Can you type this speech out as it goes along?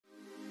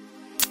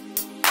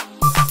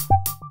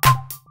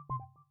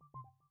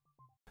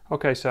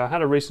Okay, so I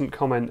had a recent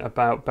comment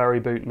about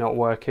Berryboot not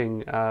working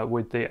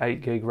with the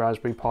 8GB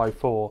Raspberry Pi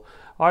 4.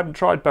 I haven't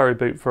tried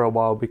Berryboot for a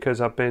while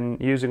because I've been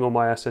using all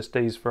my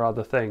SSDs for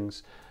other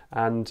things,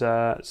 and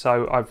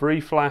so I've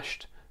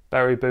reflashed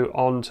Berryboot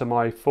onto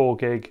my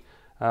 4GB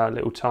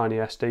little tiny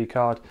SD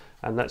card,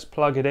 and let's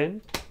plug it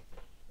in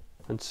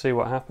and see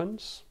what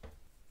happens.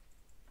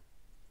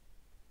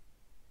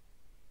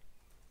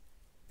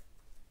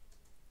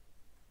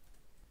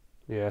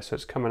 Yeah, so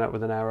it's coming up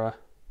with an error.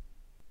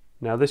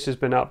 Now this has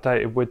been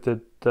updated with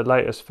the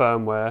latest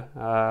firmware,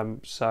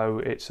 so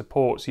it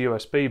supports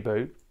USB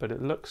boot, but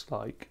it looks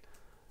like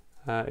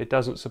it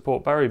doesn't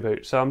support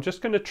Berryboot. So I'm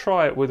just going to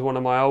try it with one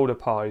of my older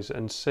Pis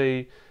and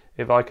see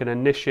if I can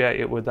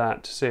initiate it with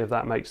that to see if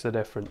that makes the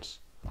difference.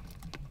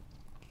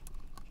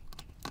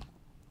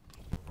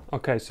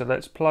 Okay, so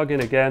let's plug in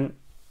again.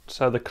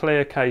 So the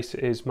clear case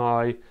is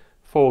my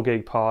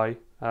 4GB Pi,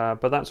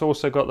 but that's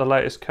also got the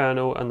latest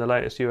kernel and the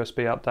latest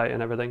USB update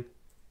and everything.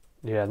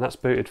 Yeah, and that's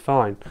booted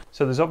fine.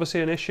 So there's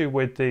obviously an issue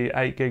with the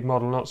 8GB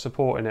model not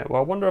supporting it.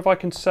 Well, I wonder if I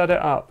can set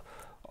it up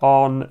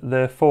on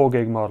the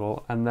 4GB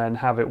model and then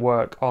have it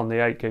work on the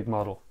 8GB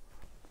model.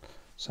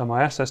 So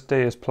my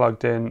SSD is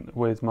plugged in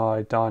with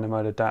my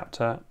Dynamo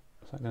adapter.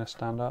 Is that going to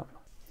stand up?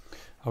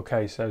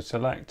 Okay, so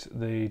select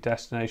the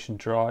destination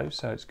drive.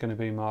 So it's going to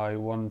be my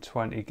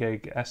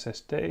 120GB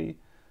SSD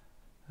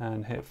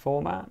and hit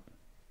format.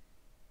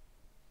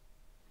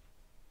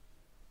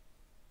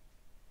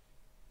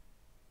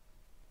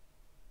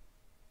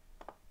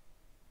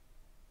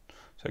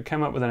 So it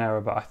came up with an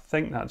error, but I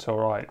think that's all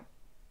right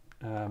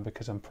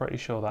because I'm pretty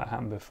sure that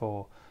happened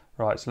before.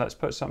 Right, so let's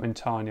put something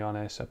tiny on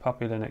here. So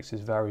Puppy Linux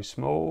is very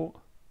small.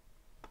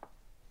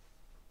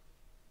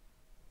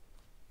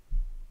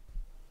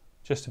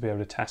 Just to be able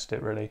to test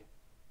it, really.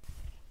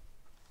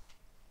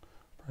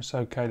 Press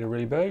OK to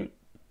reboot.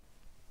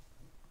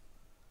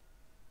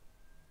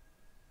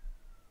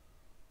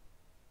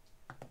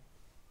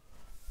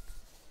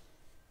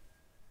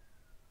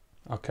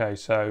 Okay,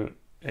 so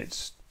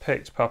it's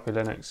picked Puppy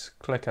Linux,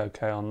 click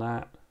OK on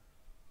that.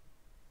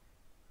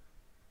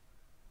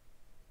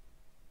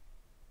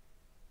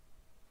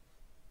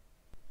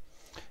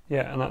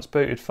 Yeah, and that's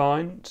booted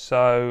fine,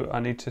 so I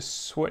need to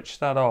switch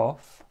that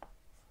off.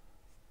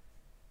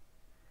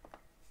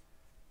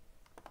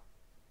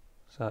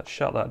 So let's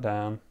shut that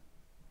down.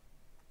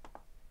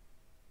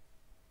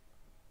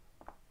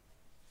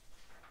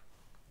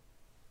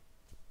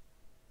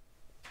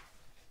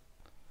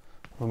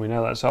 When we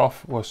know that's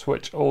off, we'll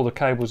switch all the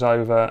cables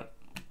over.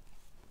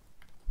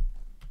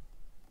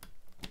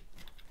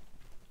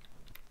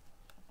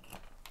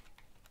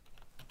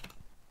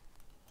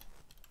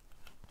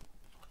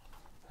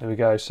 There we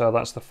go, so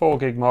that's the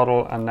 4GB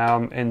model, and now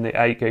I'm in the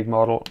 8GB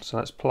model, so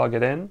let's plug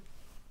it in.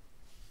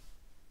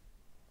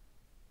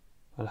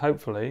 And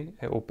hopefully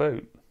it will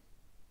boot.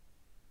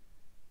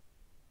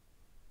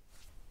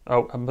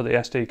 Oh, I haven't put the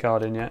SD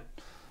card in yet.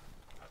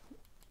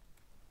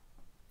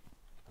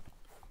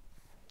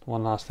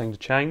 One last thing to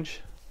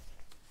change.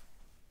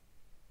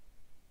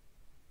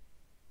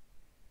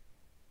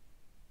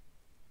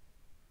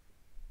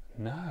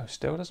 No,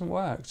 still doesn't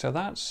work, so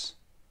that's...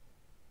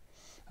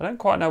 I don't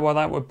quite know why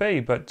that would be,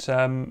 but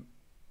I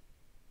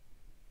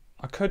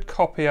could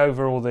copy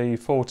over all the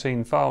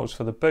 14 files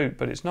for the boot,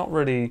 but it's not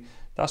really,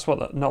 that's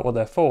not what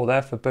they're for.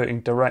 They're for booting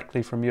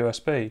directly from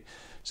USB.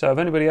 So if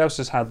anybody else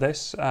has had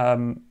this,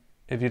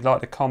 if you'd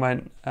like to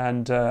comment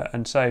and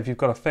say if you've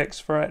got a fix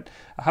for it.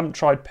 I haven't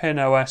tried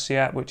PinOS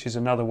yet, which is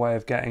another way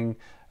of getting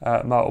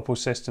multiple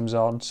systems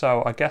on.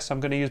 So I guess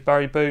I'm going to use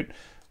Berryboot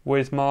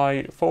with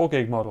my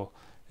 4GB model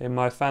in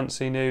my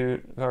fancy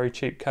new, very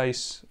cheap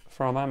case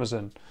from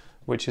Amazon,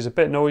 which is a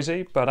bit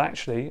noisy, but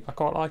actually I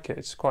quite like it.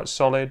 It's quite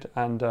solid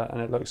and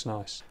it looks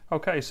nice.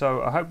 Okay,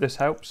 so I hope this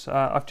helps.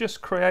 I've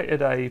just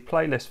created a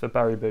playlist for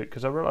Berryboot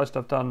because I realised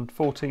I've done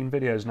 14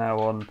 videos now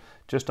on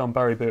just on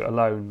Berryboot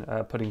alone,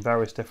 putting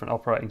various different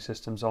operating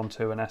systems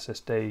onto an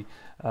SSD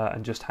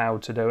and just how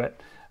to do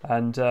it.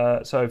 And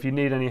so if you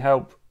need any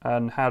help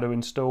and how to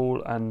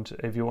install, and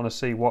if you want to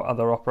see what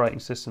other operating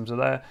systems are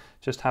there,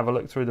 just have a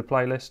look through the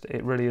playlist.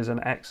 It really is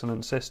an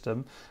excellent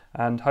system,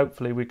 and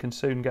hopefully we can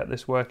soon get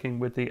this working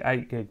with the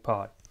 8GB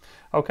Pi.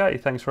 Okay,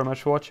 thanks very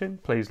much for watching.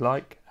 Please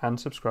like and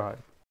subscribe.